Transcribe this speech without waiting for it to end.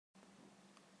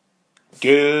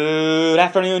Good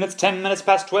afternoon, it's 10 minutes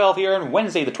past 12 here on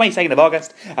Wednesday the 22nd of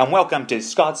August, and welcome to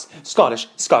Scottish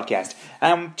Scotcast.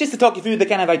 Just to talk you through the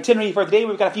kind of itinerary for today,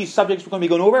 we've got a few subjects we're going to be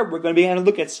going over. We're going to be having a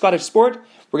look at Scottish sport,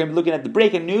 we're going to be looking at the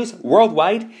breaking news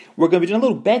worldwide, we're going to be doing a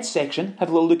little bet section, have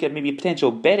a little look at maybe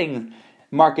potential betting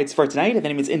markets for tonight, if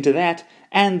anyone's into that,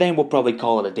 and then we'll probably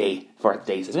call it a day for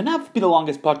today. So it's going to have to be the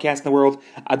longest podcast in the world.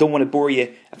 I don't want to bore you.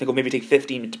 I think it'll maybe take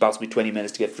 15 to possibly 20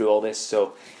 minutes to get through all this,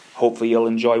 so hopefully you'll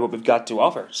enjoy what we've got to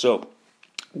offer. So,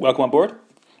 welcome on board,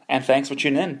 and thanks for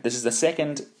tuning in. This is the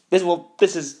second,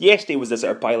 yesterday was this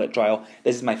our pilot trial.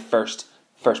 This is my first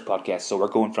podcast, so we're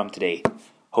going from today.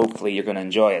 Hopefully you're going to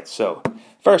enjoy it. So,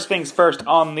 first things first,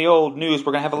 on the old news,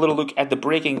 we're going to have a little look at the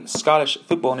breaking Scottish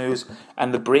football news,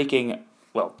 and the breaking,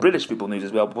 British football news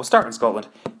as well. But we'll start in Scotland,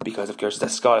 because of course it's a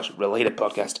Scottish-related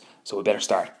podcast, so we better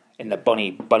start in the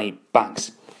bunny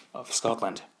banks of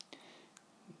Scotland.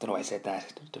 Don't know why I said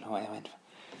that. Don't know why I went.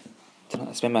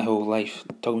 I spent my whole life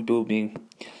talking to people being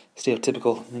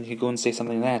stereotypical, and then you go and say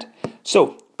something like that.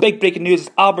 So, big breaking news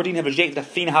is Aberdeen have rejected a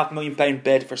 £3.5 million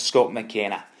bid for Scott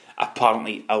McKenna.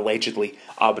 Apparently, allegedly,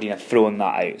 Aberdeen have thrown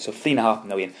that out. So £3.5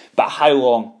 million. But how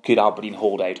long could Aberdeen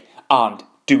hold out? And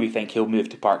do we think he'll move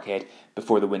to Parkhead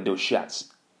before the window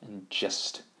shuts? In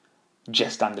just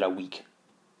under a week,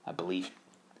 I believe.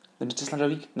 Just under a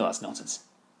week? No, that's nonsense.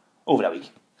 Over a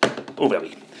week.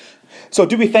 So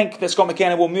do we think that Scott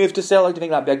McKenna will move to Celtic? Do you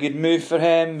think that'd be a good move for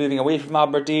him, moving away from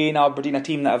Aberdeen? Aberdeen, a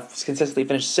team that have consistently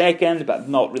finished second, but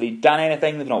not really done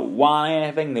anything. They've not won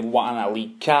anything. They've won a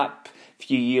League Cup a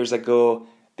few years ago.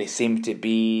 They seem to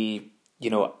be,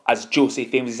 as Jose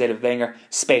famously said of Wenger,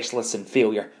 specialists in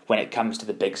failure when it comes to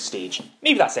the big stage.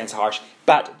 Maybe that sounds harsh,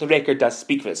 but the record does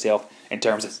speak for itself in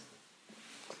terms of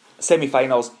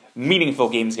semi-finals, meaningful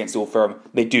games against Old Firm.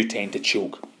 They do tend to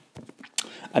choke.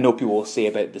 I know people will say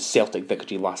about the Celtic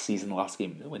victory last game of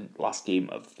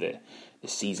the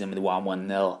season when they won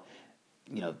 1-0.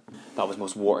 That was the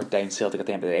most watered down Celtic I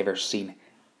think I've ever seen.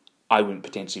 I wouldn't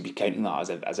potentially be counting that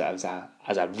as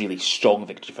a really strong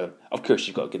victory for them. Of course,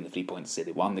 you've got to give them the 3 points to say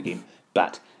they won the game,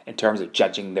 but in terms of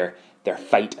judging their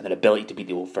fight and their ability to beat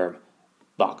the Old Firm,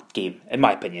 that game, in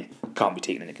my opinion, can't be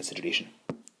taken into consideration.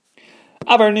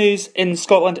 Other news in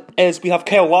Scotland is we have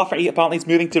Kyle Lafferty apparently is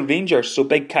moving to Rangers. So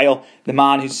Big Kyle, the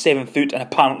man who's 7 foot and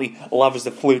apparently loves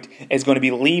the flute, is going to be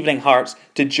leaving Hearts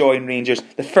to join Rangers.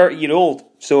 The 30-year-old,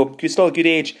 so still a good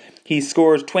age. He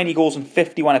scores 20 goals in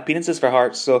 51 appearances for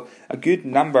Hearts, so a good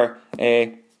number.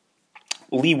 Lee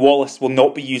Wallace will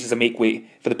not be used as a make-weight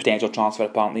for the potential transfer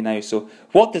apparently now. So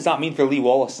what does that mean for Lee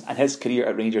Wallace and his career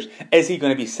at Rangers? Is he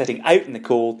going to be sitting out in the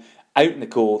cold,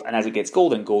 and as it gets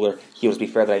colder and colder, he'll be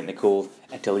further out in the cold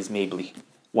until he's maybe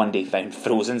one day found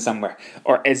frozen somewhere?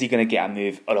 Or is he going to get a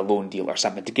move or a loan deal or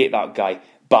something to get that guy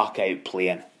back out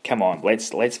playing? Come on,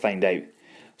 let's find out.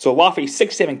 So Lafferty,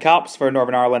 6-7 caps for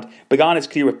Northern Ireland, began his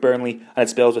career with Burnley and had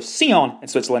spells with Sion in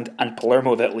Switzerland and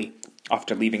Palermo of Italy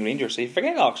after leaving Rangers. So you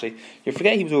forget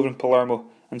he was over in Palermo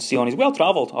and Sion. He's well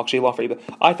travelled, actually, Lafferty, but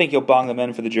I think he'll bang them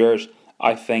in for the Jers.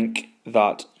 I think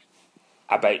that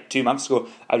about 2 months ago,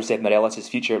 I would have said Morelos'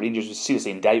 future at Rangers was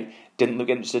seriously in doubt. Didn't look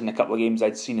interested in a couple of games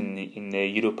I'd seen in the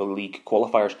Europa League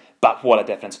qualifiers. But what a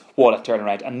difference, what a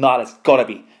turnaround, and that has got to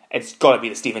be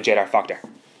the Steven Gerrard factor.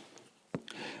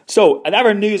 So,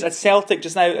 another news at Celtic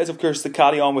just now is, of course, the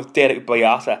carry-on with Derek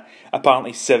Boyata.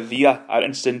 Apparently, Sevilla are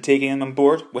interested in taking him on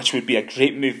board, which would be a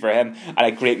great move for him and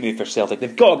a great move for Celtic.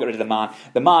 They've got to get rid of the man.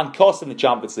 The man cost them the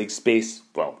Champions League space.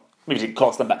 Well, maybe it didn't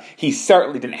cost them, but he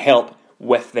certainly didn't help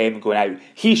with them going out.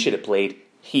 He should have played.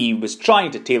 He was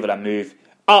trying to tailor a move.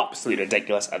 Absolutely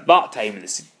ridiculous at that time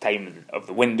of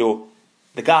the window.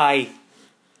 The guy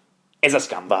is a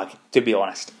scumbag, to be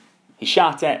honest. He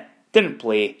shot it, didn't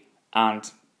play, and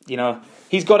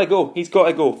he's got to go.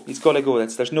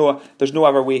 There's no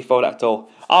other way for it at all.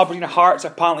 Aberdeen Hearts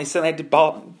apparently still had to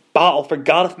battle for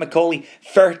Gareth McCauley,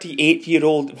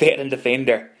 38-year-old veteran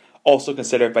defender, also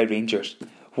considered by Rangers.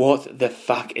 What the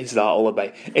fuck is that all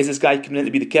about? Is this guy coming in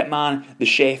to be the kit man, the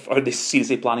chef, or are they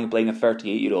seriously planning on playing a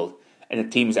 38-year-old in the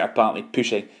teams that are apparently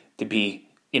pushing to be,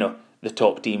 the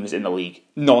top teams in the league?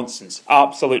 Nonsense.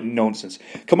 Absolute nonsense.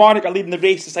 Kilmarnock are leading the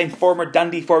race to sign former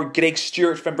Dundee forward Greg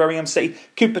Stewart from Birmingham City.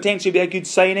 Could potentially be a good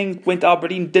signing. Went to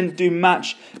Aberdeen, didn't do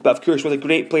much, but of course was a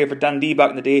great player for Dundee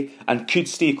back in the day. And could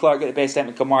Steve Clarke get the best time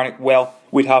in Kilmarnock? Well,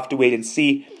 we'd have to wait and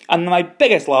see. And my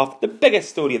biggest laugh, the biggest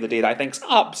story of the day that I think is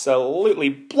absolutely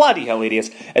bloody hilarious,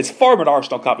 is former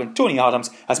Arsenal captain Tony Adams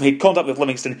has made contact with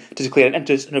Livingston to declare an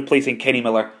interest in replacing Kenny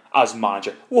Miller as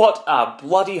manager. What a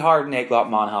bloody hard neck that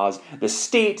man has. The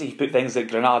state he put things at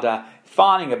Granada,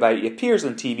 fanning about, he appears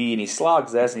on TV and he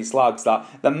slags this and he slags that.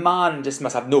 The man just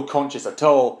must have no conscience at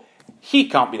all. he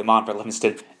can't be the man for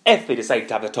Livingston. If they decide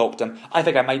to have a talk to him, I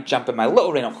think I might jump in my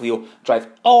little Renault Clio, drive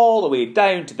all the way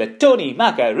down to the Tony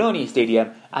Macaroni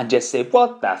Stadium and just say,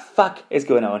 what the fuck is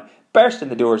going on? Burst in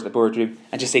the doors of the boardroom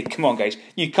and just say, come on guys,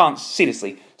 you can't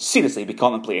seriously be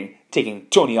contemplating taking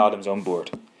Tony Adams on board.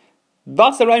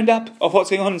 That's the roundup of what's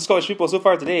going on in Scottish football so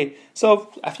far today.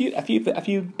 So a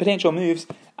few potential moves,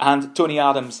 and Tony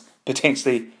Adams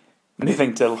potentially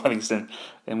moving to Livingston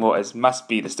in what must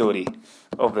be the story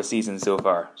of the season so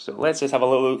far. So let's just have a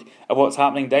little look at what's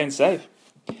happening down south,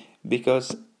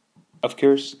 because of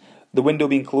course the window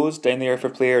being closed down there for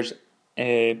players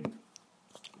coming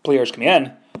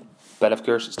in, but of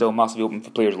course it's still massively open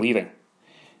for players leaving.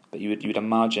 But you would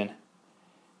imagine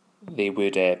they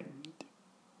would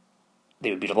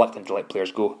be reluctant to let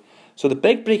players go. So the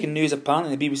big breaking news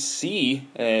apparently in the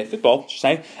BBC football just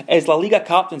now is La Liga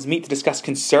captains meet to discuss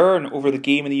concern over the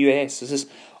game in the US. This is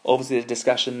obviously a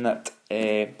discussion that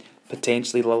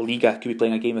potentially La Liga could be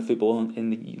playing a game of football in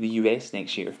the US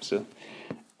next year.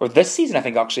 Or this season, I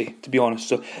think, actually, to be honest.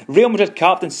 So Real Madrid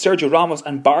captain Sergio Ramos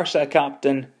and Barca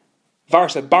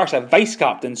vice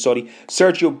captain,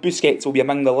 Sergio Busquets will be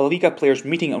among the La Liga players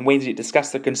meeting on Wednesday to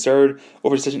discuss their concern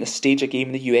over the decision to stage a game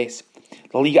in the US.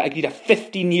 La Liga agreed a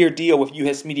 15-year deal with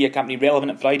US media company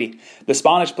Relevant on Friday. The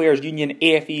Spanish Players Union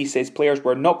AFE says players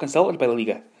were not consulted by La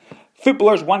Liga.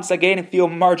 Footballers once again feel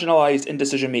marginalised in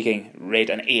decision-making, read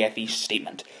an AFE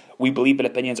statement. We believe that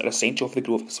opinions are essential for the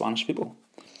growth of Spanish football.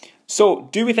 So,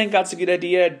 do we think that's a good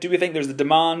idea? Do we think there's the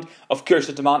demand? Of course,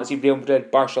 the demand to see Real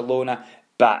Madrid, Barcelona,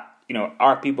 but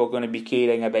are people going to be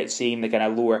caring about seeing the kind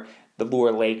of lower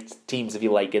legged teams, if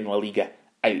you like, in La Liga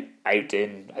out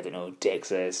in, I don't know,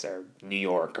 Texas or New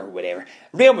York or whatever?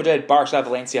 Real Madrid, Barca,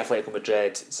 Valencia, Atletico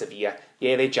Madrid, Sevilla,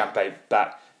 yeah, they jump out,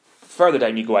 but further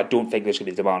down you go, I don't think there's going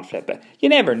to be demand for it, but you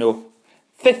never know.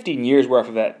 15 years worth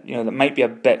of it, that might be a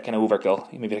bit kind of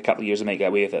overkill. Maybe a couple of years they might get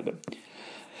away with it, but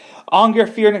anger,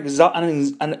 fear and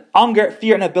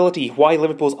ability. Why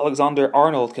Liverpool's Alexander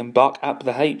Arnold can back up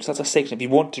the hype. So that's a section if you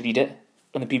want to read it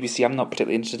on the BBC. I'm not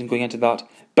particularly interested in going into that.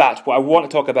 But what I want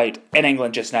to talk about in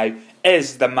England just now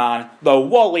is the man, the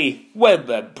Wally with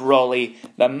the brolly,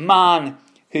 the man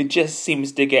who just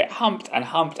seems to get humped and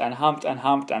humped and humped and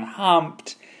humped and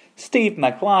humped. Steve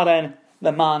McLaren,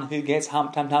 the man who gets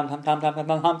humped and humped.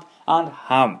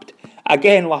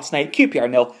 Again last night, QPR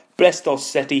 0, Bristol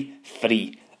City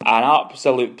 3. An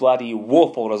absolute bloody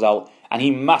woeful result, and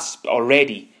he must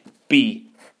already be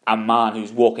a man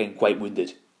who's walking quite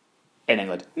wounded in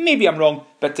England. Maybe I'm wrong,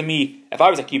 but to me, if I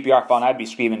was a QPR fan, I'd be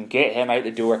screaming, get him out the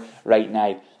door right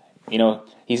now.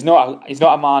 He's not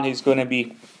a man who's going to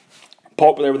be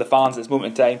popular with the fans at this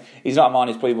moment in time. He's not a man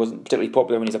who probably wasn't particularly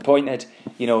popular when he's appointed,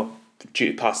 due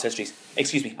to past histories.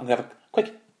 Excuse me, I'm going to have a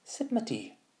quick sip of my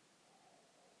tea.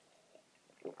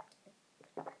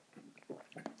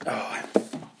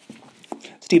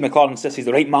 Steve McLaren insists he's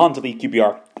the right man to lead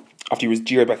QPR after he was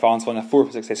jeered by fans following a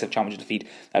 4th successive championship defeat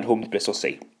at home to Bristol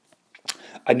City.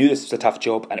 I knew this was a tough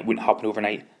job and it wouldn't happen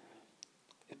overnight.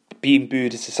 Being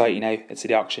booed is society now, it's the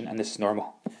reaction, and this is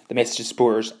normal. The message to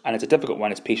supporters, and it's a difficult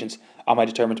one, is patience. Am I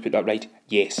determined to put that right?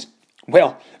 Yes.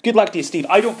 Well, good luck to you, Steve.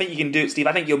 I don't think you can do it, Steve.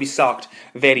 I think you'll be sacked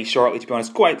very shortly, to be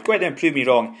honest. Go out there and prove me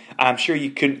wrong, and I'm sure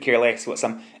you couldn't care less what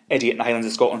some idiot in the Highlands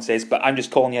of Scotland says, but I'm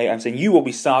just calling you out. I'm saying you will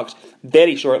be sacked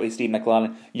very shortly, Steve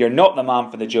McLaren. You're not the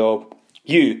man for the job.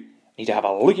 You need to have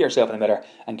a look at yourself in the mirror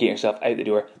and get yourself out the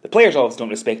door. The players obviously don't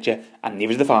respect you, and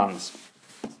neither do the fans.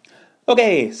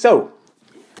 Okay, so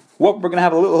what we're going to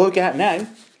have a little look at now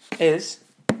is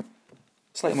a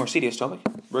slightly more serious topic.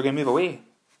 We're going to move away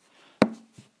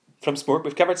from sport.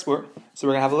 We've covered sport, so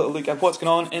we're going to have a little look at what's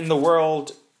going on in the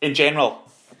world in general.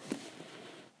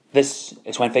 This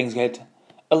is when things get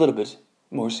a little bit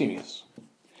more serious.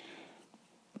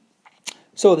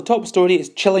 So the top story is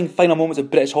chilling final moments of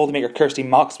British holidaymaker Kirsty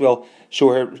Maxwell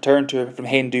show her return from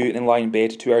Hendu and lying in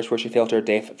bed 2 hours before she fell to her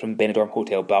death from Benidorm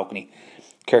hotel balcony.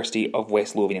 Kirsty of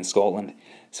West Lothian in Scotland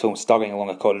is filmed staggering along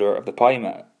a corridor of the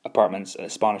Palma apartments at a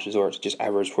Spanish resort just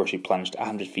hours before she plunged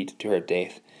 100 feet to her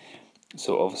death.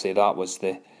 So obviously that was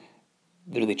the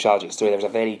really tragic story. There was a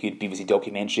very good BBC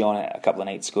documentary on it a couple of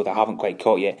nights ago that I haven't quite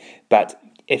caught yet, but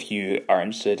if you are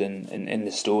interested in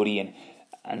the story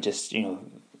and just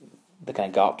the kind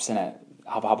of gaps in it,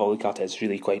 have a look at it. It's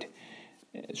really quite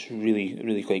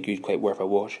good, quite worth a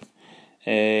watch.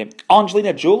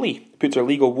 Angelina Jolie puts her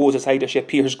legal woes aside as she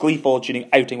appears gleeful during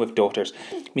outing with daughters.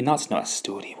 I mean, that's not a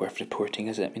story worth reporting,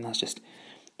 is it? I mean, that's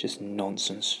just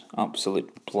nonsense,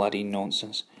 absolute bloody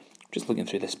nonsense. Just looking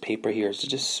through this paper here, there's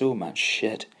just so much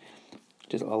shit.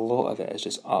 Just a lot of it is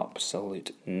just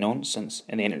absolute nonsense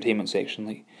in the entertainment section.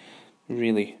 Like,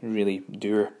 really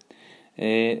dour.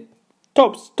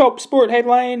 Top sport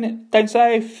headline down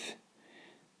south.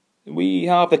 We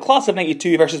have the class of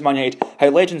 92 versus Man United. How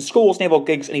legends Scholes, Neville,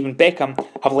 Giggs and even Beckham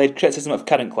have led criticism of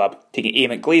current club, taking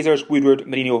aim at Glazers, Woodward,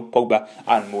 Mourinho, Pogba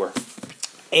and more.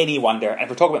 Any wonder, and if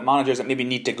we're talking about managers that maybe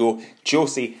need to go,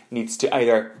 Josie needs to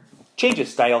either change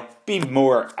his style, be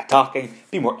more attacking,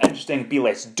 be more interesting, be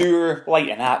less doer,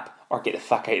 lighten up, or get the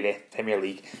fuck out of the Premier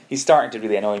League. He's starting to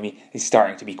really annoy me. He's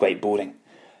starting to be quite boring.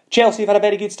 Chelsea have had a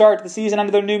very good start to the season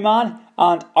under their new man,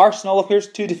 and Arsenal appears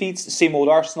 2 defeats, same old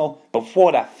Arsenal, but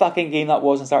what a fucking game that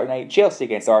was on Saturday night. Chelsea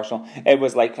against Arsenal, it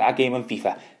was like a game on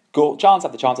FIFA. Goal, chance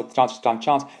after chance after chance after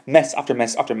chance, miss after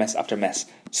miss after miss after miss.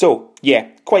 So yeah,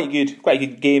 quite a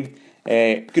good game.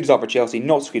 Good result for Chelsea,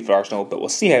 not so good for Arsenal, but we'll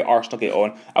see how Arsenal get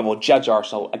on, and we'll judge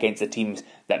Arsenal against the teams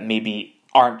that maybe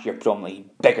aren't your predominantly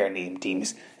bigger name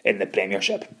teams in the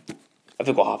Premiership. I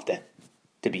think we'll have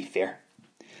to be fair.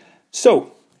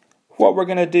 So, what we're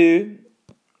going to do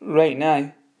right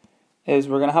now is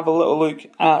we're going to have a little look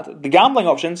at the gambling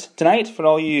options tonight for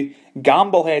all you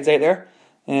gamble heads out there.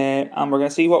 And we're going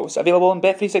to see what's available in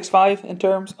Bet365 in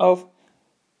terms of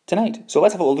tonight. So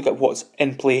let's have a look at what's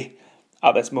in play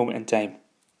at this moment in time.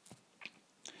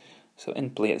 So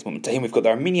in play at this moment in time, we've got the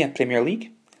Armenia Premier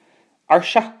League.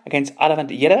 Arsha against Aravan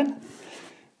Yerevan.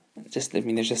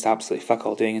 There's just absolutely fuck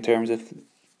all doing in terms of...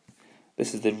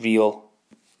 This is the real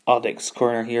Addicts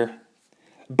corner here.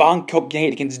 Bangkok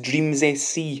United against Dreams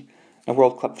SC in a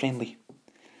World Cup friendly.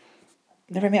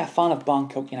 Never met a fan of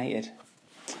Bangkok United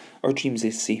or Dreams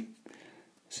SC.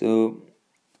 So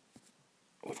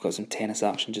we've got some tennis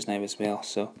action just now as well.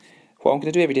 So what I'm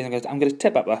going to do every day is I'm going to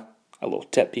tip up a little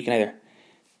tip. You can either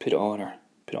put it on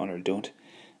or don't.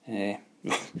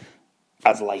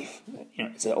 That's life.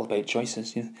 It's all about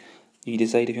choices. You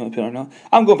decide if you want to put it or not.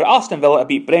 I'm going for Aston Villa to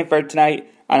beat Brentford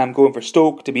tonight, and I'm going for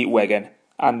Stoke to beat Wigan.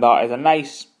 And that is a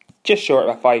nice, just short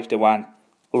of a 5-1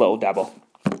 little dabble.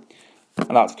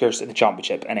 And that's, of course, in the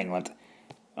Championship in England.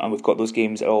 And we've got those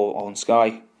games all on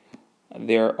Sky.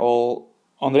 They're all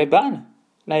on the red button.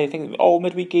 Now, I think all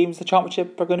midweek games of the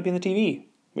Championship are going to be on the TV,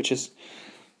 which is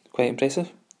quite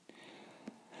impressive.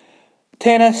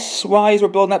 Tennis-wise, we're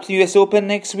building up to the US Open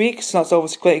next week, so that's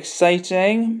obviously quite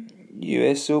exciting.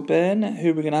 US Open, who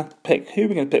are we going to pick?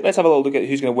 Let's have a little look at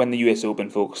who's going to win the US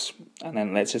Open, folks. And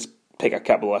then let's just pick a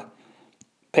couple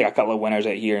of winners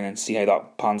out here and then see how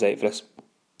that pans out for us.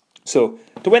 So,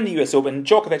 to win the US Open,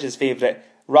 Djokovic's favourite,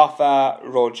 Rafa,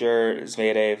 Roger,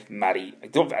 Zverev, Murray.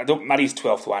 Murray's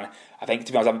 12-1. I think,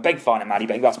 to be honest, I'm a big fan of Murray,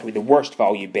 but I think that's probably the worst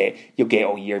value bet you'll get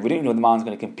all year. We don't even know the man's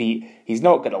going to compete. He's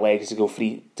not got the legs to go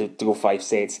to go 5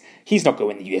 sets. He's not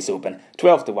going to win the US Open.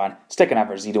 12-1, stick an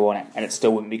average zero on it, and it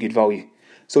still wouldn't be good value.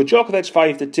 So Djokovic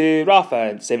 5-2,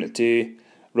 Rafa 7-2,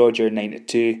 Roger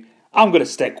 9-2. I'm going to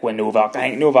stick with Novak. I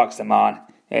think Novak's the man,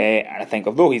 and I think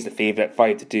although he's the favourite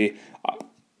 5-2,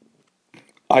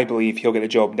 I believe he'll get the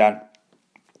job done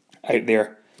out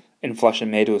there in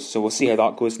Flushing Meadows. So we'll see how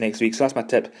that goes next week. So that's my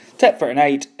tip. Tip for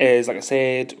tonight is, like I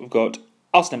said, we've got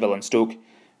Aston Villa and Stoke,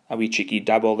 a wee cheeky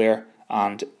dabble there,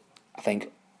 and I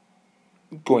think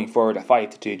going forward a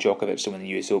 5-2 Djokovic to win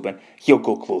the US Open. He'll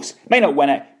go close. Might not win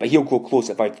it, but he'll go close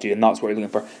at 5-2, and that's what we're looking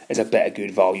for, is a bit of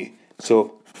good value.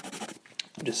 So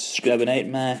I'm just scrubbing out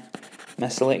my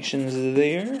selections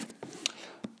there.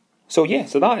 So yeah,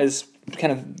 so that is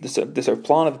kind of the sort of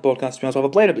plan of the podcast. To be honest, we'll have a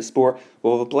blather about sport.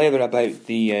 We'll have a blather about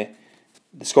the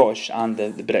Scottish and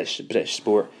the British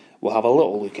sport. We'll have a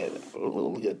little look at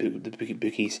the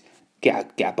bookies,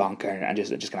 get a banker, and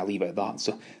just kind of leave it at that.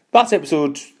 So that's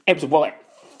episode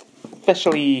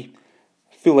officially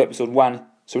full episode 1.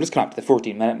 So we're just coming up to the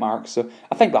 14-minute mark. So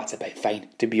I think that's about fine,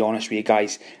 to be honest with you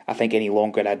guys. I think any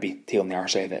longer I'd be tailing the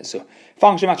arse out of it. So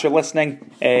thanks very much for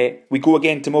listening. We go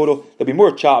again tomorrow. There'll be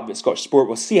more chat about Scottish sport.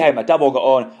 We'll see how my double got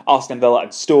on, Aston Villa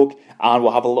and Stoke, and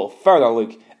we'll have a little further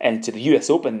look into the US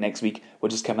Open next week,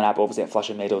 which is coming up obviously at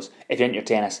Flushing Meadows. If you're into your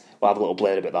tennis, we'll have a little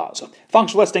blur about that. So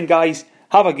thanks for listening, guys.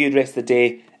 Have a good rest of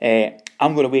the day.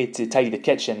 I'm going away to tidy the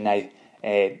kitchen now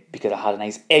because I had a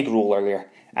nice egg roll earlier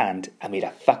and I made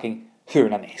a fucking hoor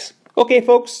in a mess. Okay,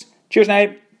 folks. Cheers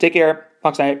now. Take care.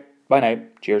 Thanks now. Bye now.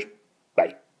 Cheers.